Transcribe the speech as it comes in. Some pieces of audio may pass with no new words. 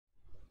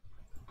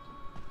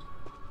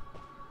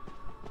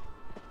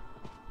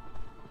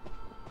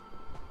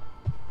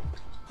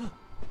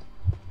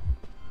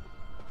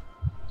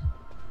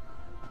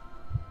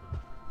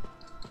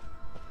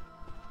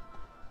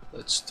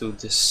Let's do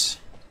this.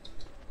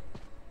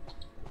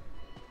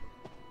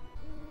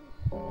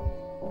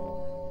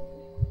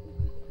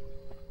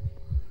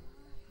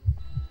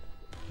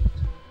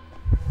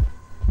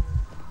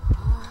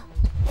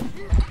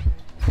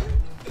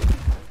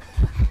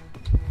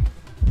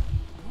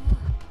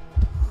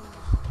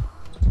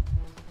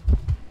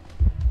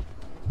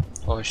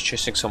 Oh, he's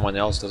chasing someone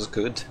else, that's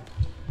good.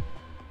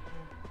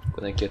 I'm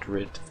gonna get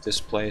rid of this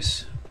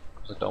place,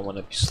 because I don't want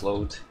to be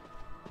slowed.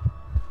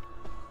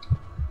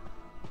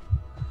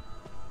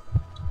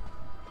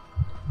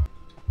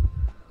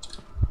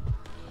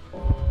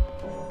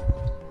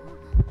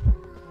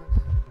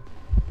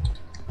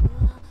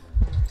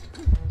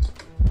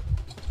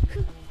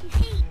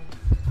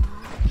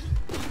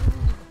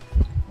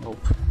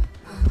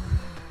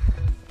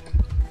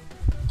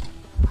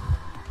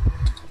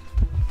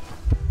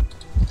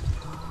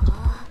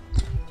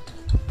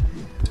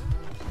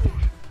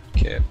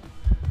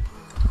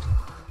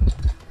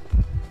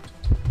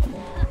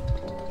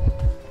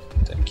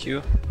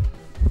 You.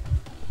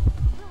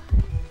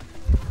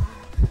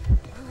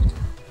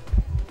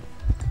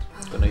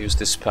 Gonna use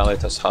this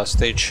pallet as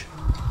hostage.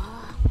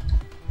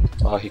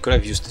 Oh, he could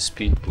have used the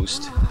speed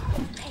boost.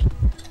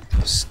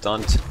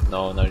 Stunned?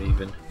 No, not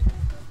even.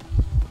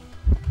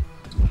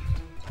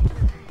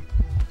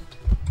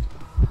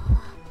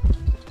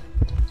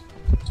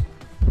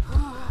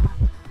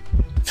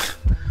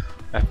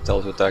 I've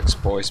dealt with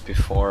ex-boys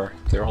before.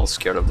 They're all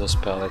scared of those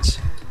pallets.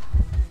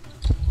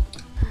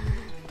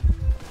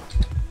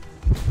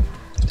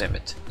 Damn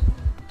it.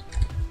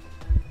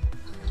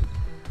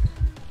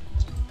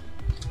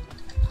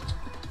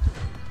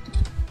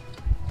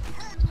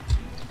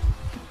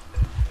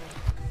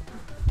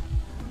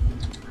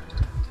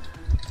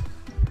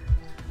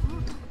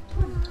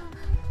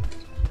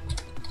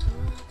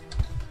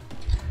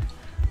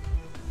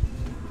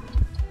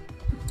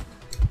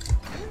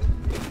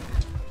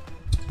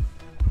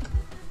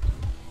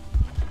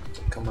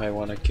 I might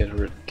want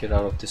to get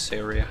out of this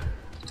area.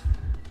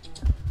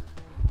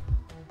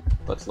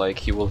 But like,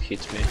 he will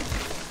hit me.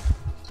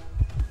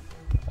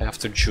 I have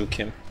to juke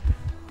him.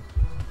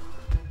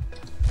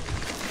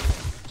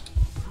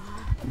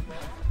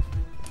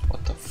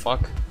 What the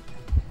fuck?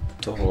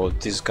 Oh,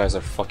 these guys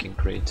are fucking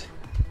great.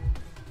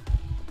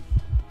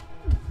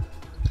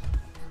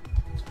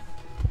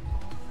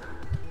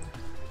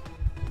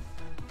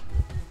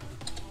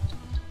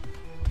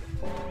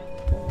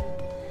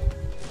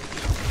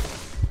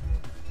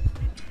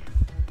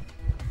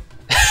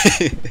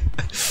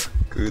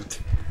 Good.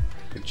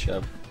 Good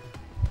job.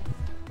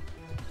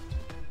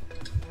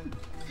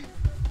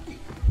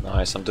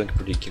 Nice, I'm doing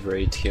pretty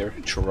great here.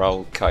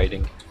 Chorale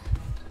kiting.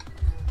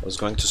 I was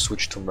going to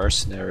switch to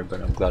mercenary, but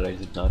I'm glad I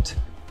did not.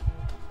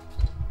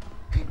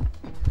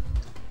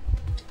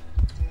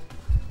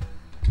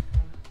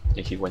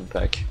 Yeah, he went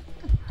back.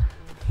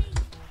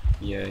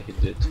 Yeah, he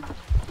did.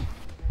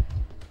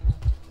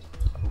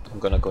 I'm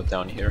gonna go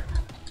down here.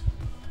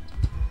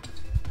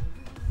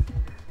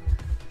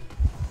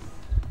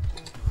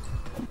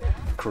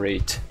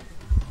 Great.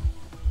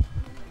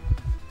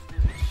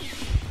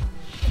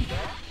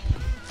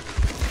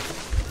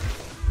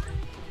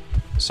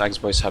 Sax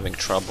boy's having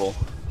trouble.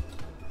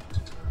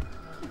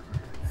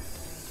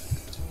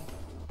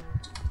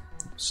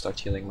 Start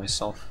healing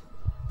myself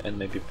and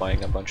maybe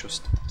buying a bunch of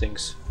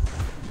things.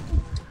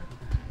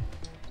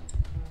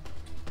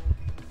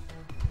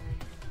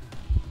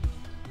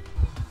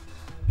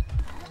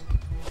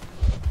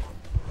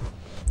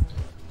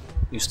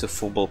 Use the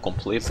football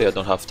completely, I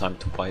don't have time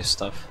to buy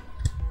stuff.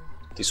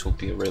 This will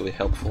be really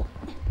helpful.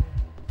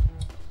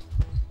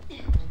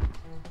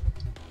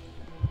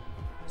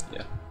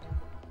 Yeah.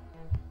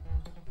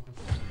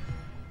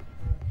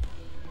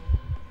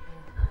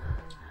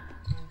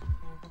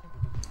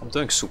 I'm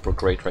doing super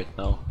great right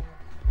now.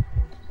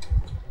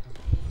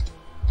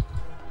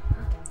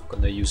 I'm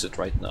gonna use it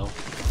right now.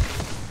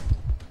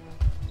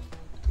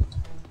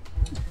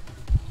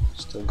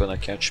 Still gonna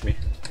catch me.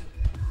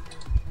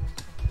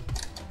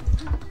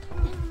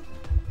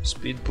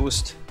 Speed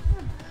boost.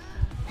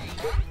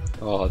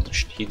 Oh,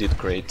 he did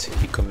great.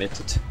 He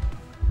committed.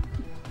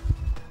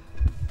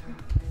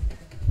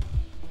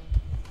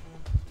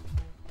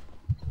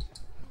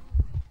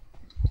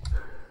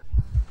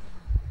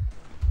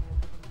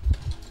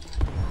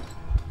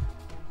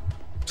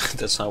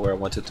 That's not where I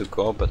wanted to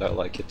go, but I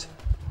like it.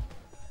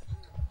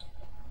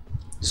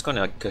 He's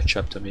gonna catch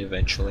up to me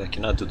eventually. I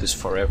cannot do this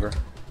forever.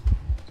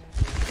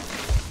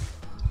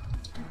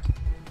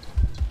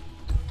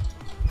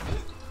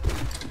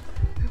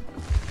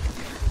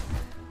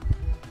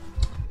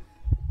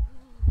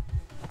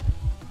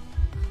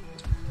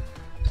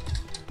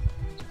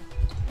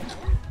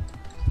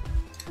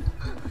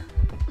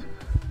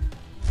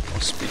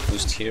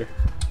 Here.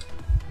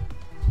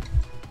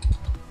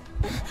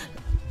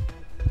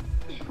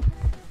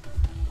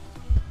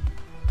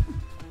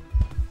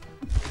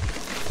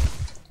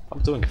 I'm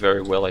doing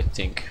very well, I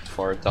think,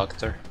 for a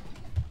doctor.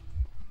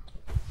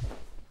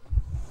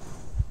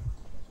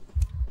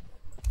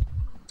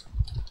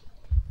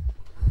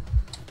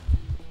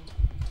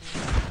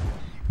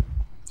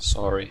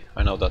 sorry.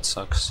 I know that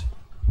sucks.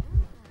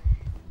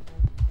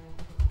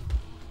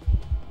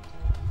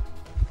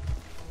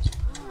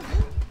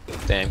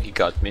 Damn, he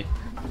got me.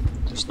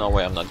 There's no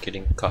way I'm not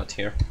getting caught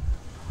here.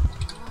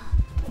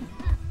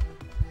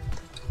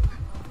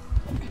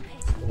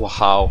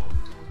 Wow.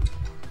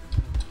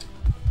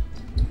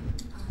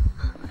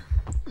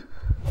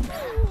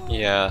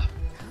 Yeah.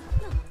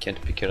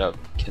 Can't pick it up.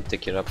 Can't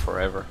pick it up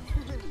forever.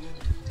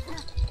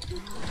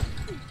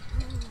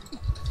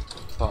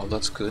 Wow,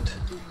 that's good.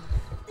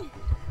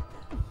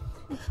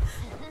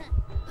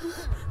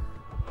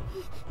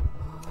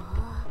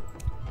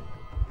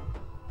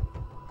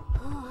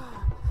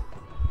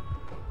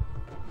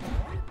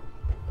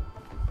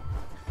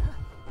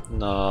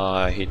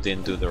 No, he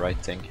didn't do the right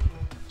thing.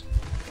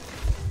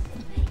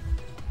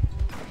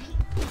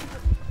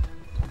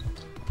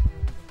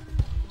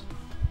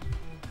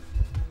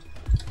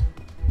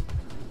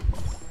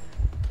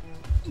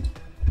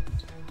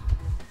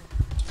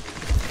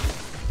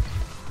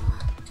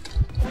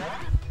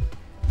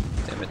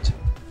 Damn it.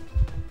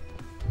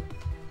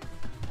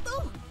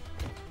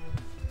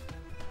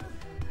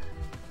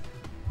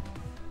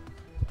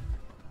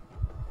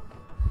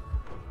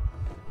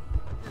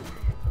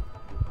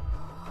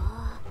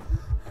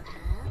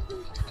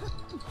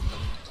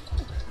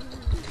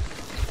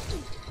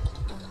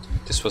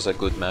 This was a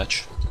good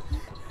match.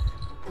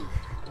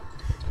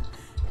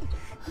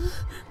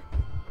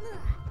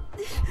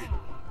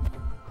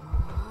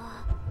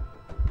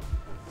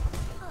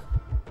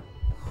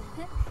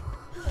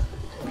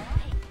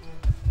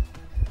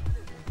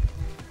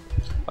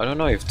 I don't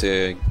know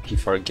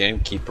if our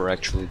gamekeeper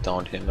actually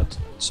downed him at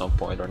some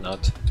point or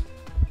not.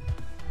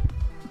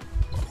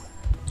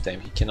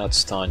 Damn, he cannot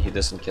stun, he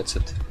doesn't get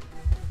it.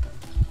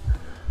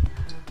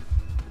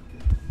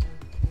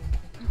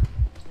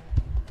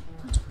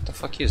 What the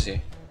fuck is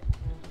he?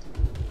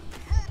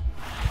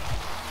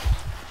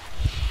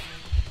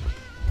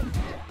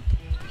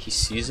 He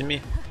sees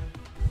me?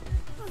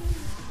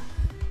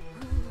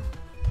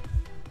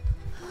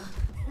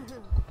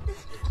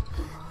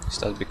 Is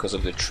that because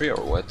of the tree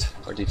or what?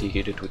 Or did he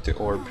hit it with the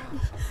orb?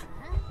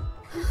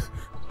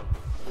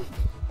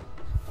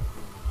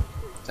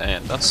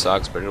 Damn, that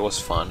sucks, but it was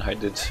fun. I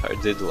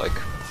did like,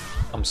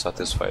 I'm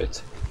satisfied.